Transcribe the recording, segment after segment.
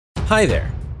Hi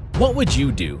there. What would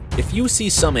you do if you see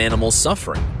some animals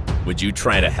suffering? Would you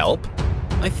try to help?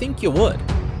 I think you would.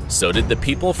 So did the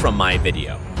people from my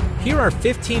video. Here are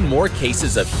 15 more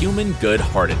cases of human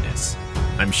good-heartedness.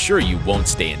 I'm sure you won't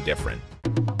stay indifferent.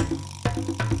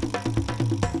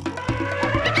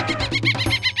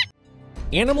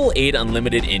 Animal Aid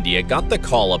Unlimited India got the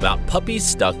call about puppies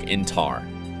stuck in tar.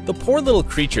 The poor little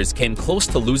creatures came close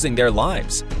to losing their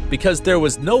lives because there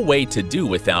was no way to do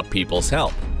without people's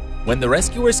help. When the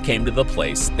rescuers came to the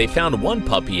place, they found one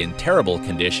puppy in terrible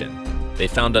condition. They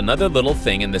found another little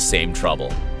thing in the same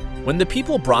trouble. When the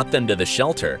people brought them to the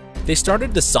shelter, they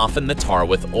started to soften the tar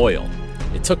with oil.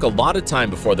 It took a lot of time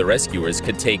before the rescuers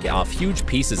could take off huge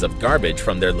pieces of garbage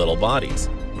from their little bodies.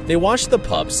 They washed the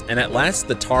pups, and at last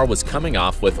the tar was coming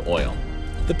off with oil.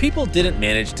 The people didn't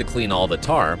manage to clean all the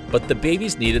tar, but the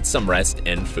babies needed some rest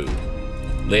and food.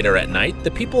 Later at night,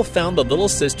 the people found the little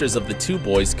sisters of the two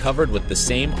boys covered with the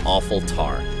same awful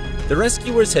tar. The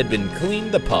rescuers had been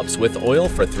cleaning the pups with oil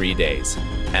for 3 days.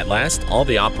 At last, all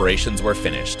the operations were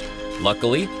finished.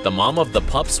 Luckily, the mom of the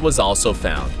pups was also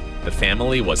found. The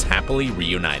family was happily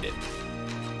reunited.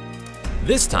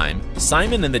 This time,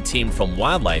 Simon and the team from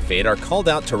Wildlife Aid are called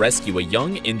out to rescue a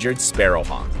young injured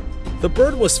sparrowhawk. The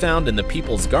bird was found in the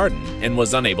people's garden and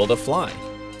was unable to fly.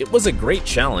 It was a great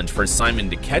challenge for Simon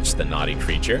to catch the naughty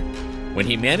creature. When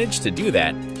he managed to do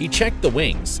that, he checked the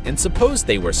wings and supposed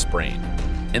they were sprained.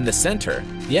 In the center,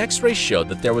 the x-ray showed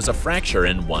that there was a fracture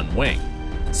in one wing.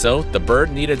 So the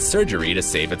bird needed surgery to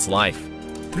save its life.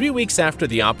 3 weeks after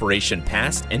the operation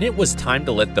passed, and it was time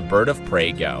to let the bird of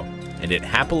prey go, and it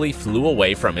happily flew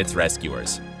away from its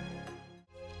rescuers.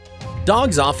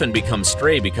 Dogs often become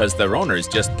stray because their owners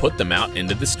just put them out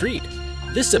into the street.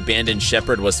 This abandoned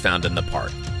shepherd was found in the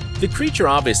park. The creature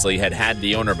obviously had had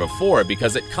the owner before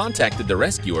because it contacted the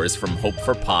rescuers from Hope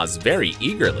for Paws very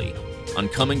eagerly. On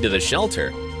coming to the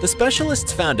shelter, the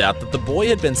specialists found out that the boy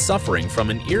had been suffering from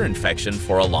an ear infection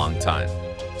for a long time.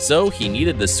 So he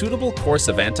needed the suitable course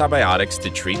of antibiotics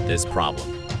to treat this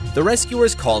problem. The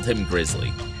rescuers called him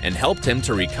Grizzly and helped him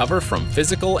to recover from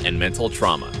physical and mental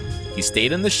trauma. He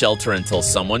stayed in the shelter until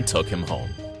someone took him home.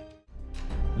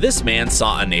 This man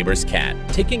saw a neighbor's cat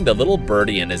taking the little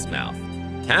birdie in his mouth.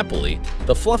 Happily,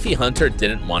 the fluffy hunter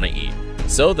didn't want to eat,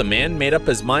 so the man made up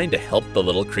his mind to help the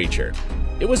little creature.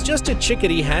 It was just a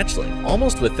chickadee hatchling,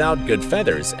 almost without good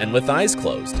feathers and with eyes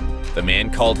closed. The man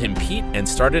called him Pete and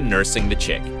started nursing the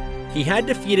chick. He had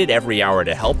to feed it every hour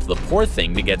to help the poor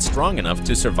thing to get strong enough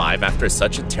to survive after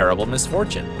such a terrible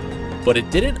misfortune. But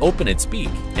it didn't open its beak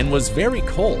and was very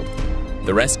cold.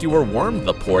 The rescuer warmed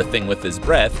the poor thing with his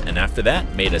breath and after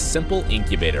that made a simple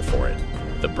incubator for it.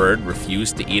 The bird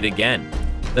refused to eat again.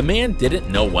 The man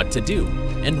didn't know what to do,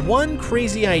 and one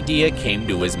crazy idea came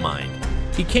to his mind.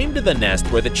 He came to the nest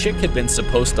where the chick had been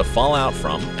supposed to fall out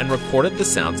from and recorded the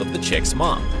sounds of the chick's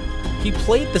mom. He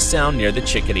played the sound near the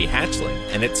chickadee hatchling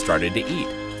and it started to eat.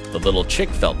 The little chick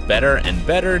felt better and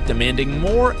better, demanding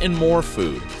more and more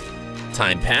food.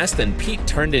 Time passed and Pete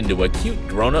turned into a cute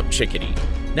grown-up chickadee.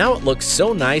 Now it looks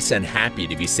so nice and happy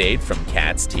to be saved from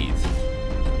cat's teeth.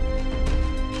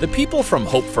 The people from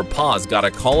Hope for Paws got a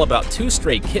call about 2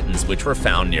 stray kittens which were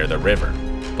found near the river.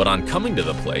 But on coming to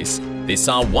the place, they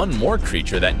saw one more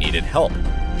creature that needed help.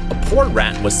 A poor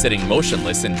rat was sitting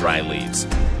motionless in dry leaves.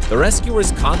 The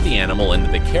rescuers caught the animal into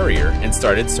the carrier and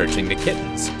started searching the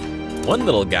kittens. One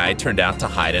little guy turned out to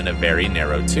hide in a very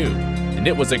narrow tube, and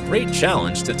it was a great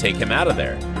challenge to take him out of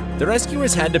there. The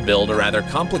rescuers had to build a rather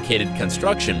complicated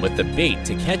construction with the bait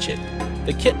to catch it.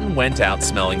 The kitten went out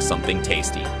smelling something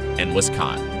tasty and was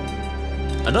caught.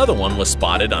 Another one was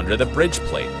spotted under the bridge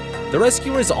plate. The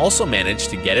rescuers also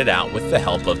managed to get it out with the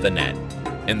help of the net.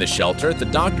 In the shelter, the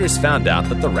doctors found out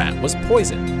that the rat was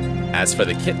poisoned. As for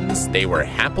the kittens, they were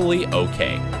happily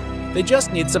okay. They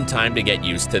just need some time to get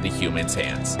used to the human's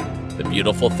hands. The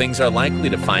beautiful things are likely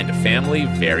to find a family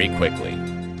very quickly.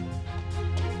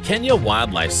 Kenya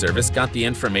Wildlife Service got the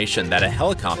information that a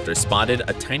helicopter spotted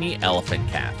a tiny elephant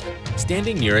calf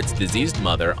standing near its diseased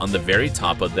mother on the very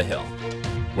top of the hill.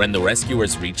 When the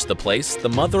rescuers reached the place, the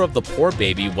mother of the poor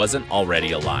baby wasn't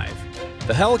already alive.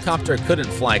 The helicopter couldn't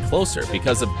fly closer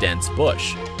because of dense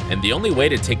bush, and the only way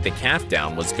to take the calf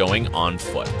down was going on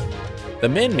foot. The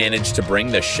men managed to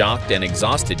bring the shocked and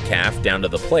exhausted calf down to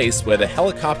the place where the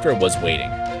helicopter was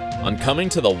waiting. On coming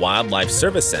to the Wildlife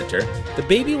Service Center, the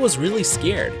baby was really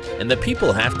scared, and the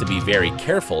people have to be very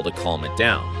careful to calm it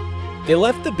down. They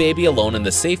left the baby alone in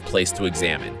the safe place to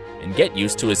examine and get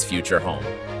used to his future home.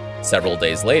 Several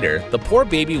days later, the poor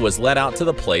baby was led out to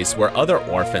the place where other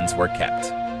orphans were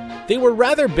kept. They were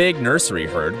rather big nursery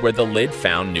herd where the lid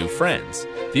found new friends.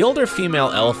 The older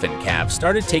female elephant calf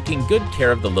started taking good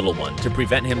care of the little one to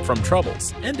prevent him from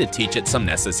troubles and to teach it some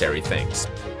necessary things.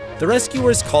 The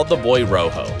rescuers called the boy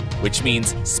Roho, which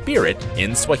means spirit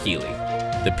in Swahili.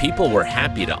 The people were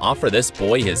happy to offer this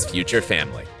boy his future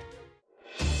family.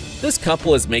 This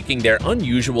couple is making their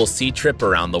unusual sea trip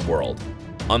around the world.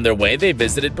 On their way, they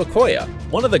visited Bakoya,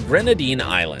 one of the Grenadine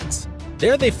Islands.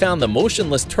 There they found the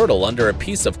motionless turtle under a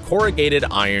piece of corrugated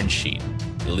iron sheet.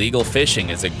 Illegal fishing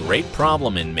is a great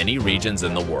problem in many regions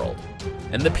in the world,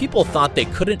 and the people thought they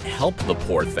couldn't help the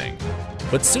poor thing.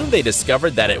 But soon they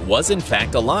discovered that it was in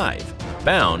fact alive,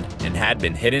 bound, and had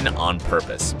been hidden on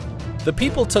purpose. The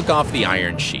people took off the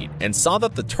iron sheet and saw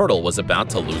that the turtle was about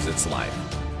to lose its life.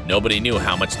 Nobody knew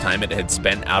how much time it had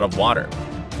spent out of water.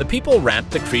 The people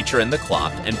wrapped the creature in the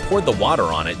cloth and poured the water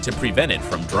on it to prevent it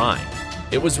from drying.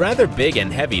 It was rather big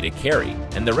and heavy to carry,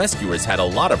 and the rescuers had a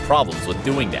lot of problems with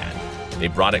doing that. They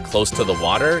brought it close to the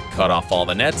water, cut off all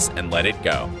the nets, and let it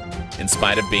go. In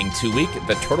spite of being too weak,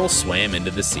 the turtle swam into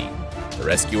the sea. The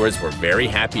rescuers were very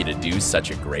happy to do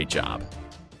such a great job.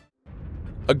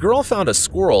 A girl found a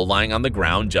squirrel lying on the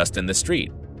ground just in the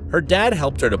street. Her dad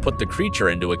helped her to put the creature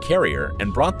into a carrier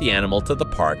and brought the animal to the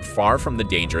park far from the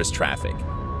dangerous traffic.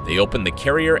 They opened the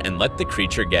carrier and let the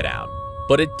creature get out,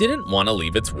 but it didn't want to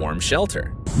leave its warm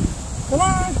shelter. Come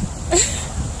on!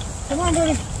 Come on,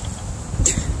 buddy!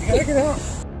 You gotta get out!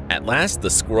 At last, the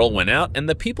squirrel went out and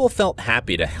the people felt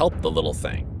happy to help the little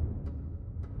thing.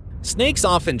 Snakes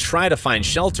often try to find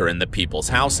shelter in the people's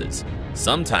houses.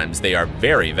 Sometimes they are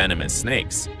very venomous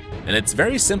snakes, and it's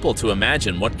very simple to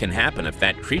imagine what can happen if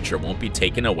that creature won't be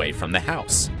taken away from the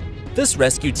house. This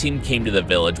rescue team came to the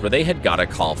village where they had got a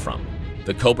call from.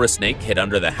 The cobra snake hid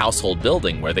under the household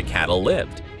building where the cattle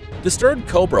lived. The stirred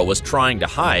cobra was trying to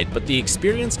hide, but the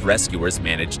experienced rescuers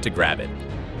managed to grab it.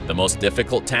 The most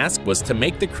difficult task was to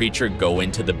make the creature go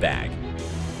into the bag.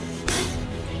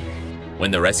 When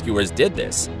the rescuers did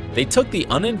this, they took the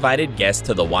uninvited guest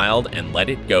to the wild and let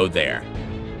it go there.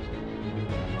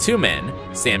 Two men,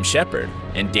 Sam Shepard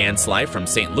and Dan Sly from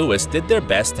St. Louis, did their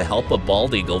best to help a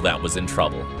bald eagle that was in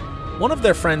trouble. One of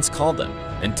their friends called them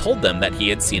and told them that he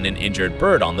had seen an injured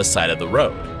bird on the side of the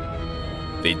road.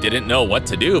 They didn't know what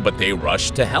to do, but they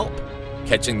rushed to help.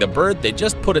 Catching the bird, they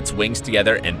just put its wings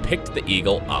together and picked the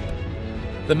eagle up.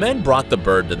 The men brought the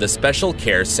bird to the special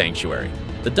care sanctuary.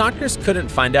 The doctors couldn't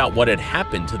find out what had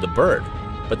happened to the bird,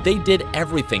 but they did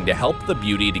everything to help the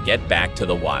beauty to get back to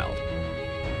the wild.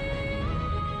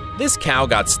 This cow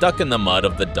got stuck in the mud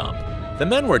of the dump. The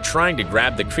men were trying to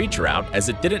grab the creature out as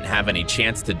it didn't have any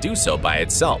chance to do so by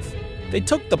itself. They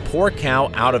took the poor cow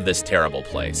out of this terrible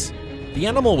place. The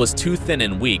animal was too thin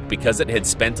and weak because it had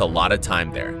spent a lot of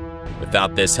time there.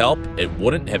 Without this help, it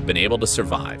wouldn't have been able to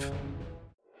survive.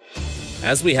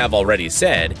 As we have already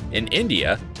said, in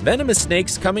India, venomous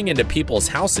snakes coming into people's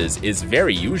houses is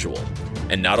very usual.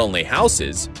 And not only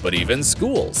houses, but even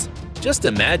schools. Just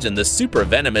imagine the super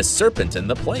venomous serpent in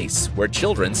the place where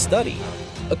children study.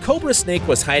 A cobra snake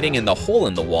was hiding in the hole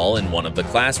in the wall in one of the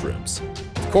classrooms.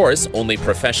 Of course, only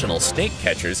professional snake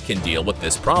catchers can deal with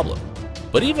this problem.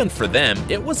 But even for them,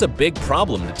 it was a big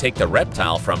problem to take the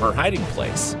reptile from her hiding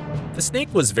place. The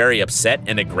snake was very upset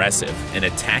and aggressive and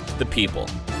attacked the people.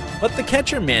 But the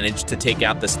catcher managed to take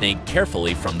out the snake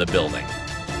carefully from the building.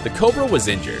 The cobra was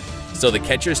injured, so the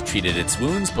catchers treated its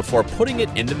wounds before putting it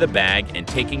into the bag and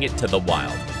taking it to the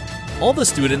wild. All the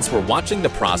students were watching the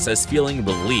process, feeling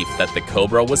relief that the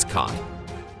cobra was caught.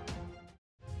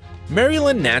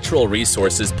 Maryland Natural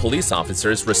Resources police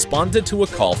officers responded to a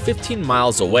call 15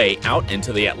 miles away out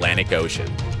into the Atlantic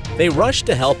Ocean. They rushed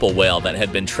to help a whale that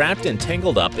had been trapped and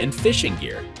tangled up in fishing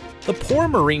gear. The poor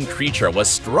marine creature was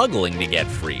struggling to get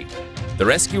free. The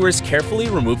rescuers carefully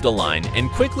removed a line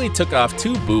and quickly took off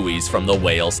 2 buoys from the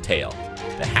whale's tail.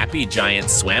 The happy giant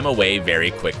swam away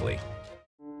very quickly.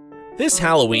 This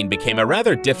Halloween became a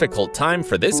rather difficult time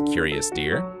for this curious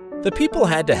deer. The people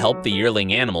had to help the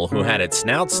yearling animal who had its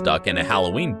snout stuck in a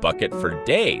Halloween bucket for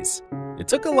days. It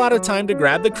took a lot of time to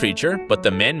grab the creature, but the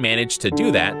men managed to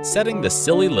do that, setting the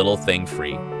silly little thing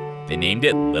free. They named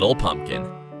it Little Pumpkin.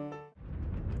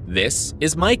 This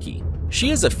is Mikey. She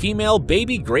is a female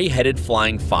baby gray-headed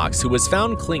flying fox who was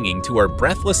found clinging to her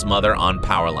breathless mother on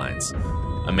power lines.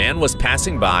 A man was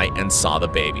passing by and saw the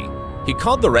baby. He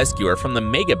called the rescuer from the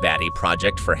Mega Batty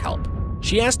project for help.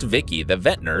 She asked Vicky, the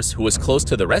vet nurse who was close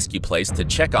to the rescue place, to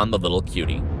check on the little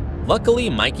cutie. Luckily,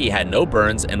 Mikey had no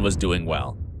burns and was doing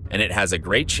well, and it has a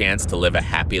great chance to live a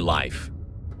happy life.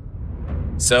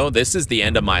 So this is the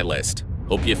end of my list.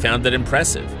 Hope you found it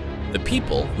impressive. The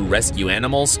people who rescue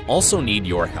animals also need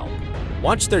your help.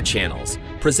 Watch their channels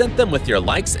Present them with your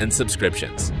likes and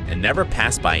subscriptions, and never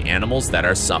pass by animals that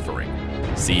are suffering.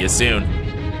 See you soon.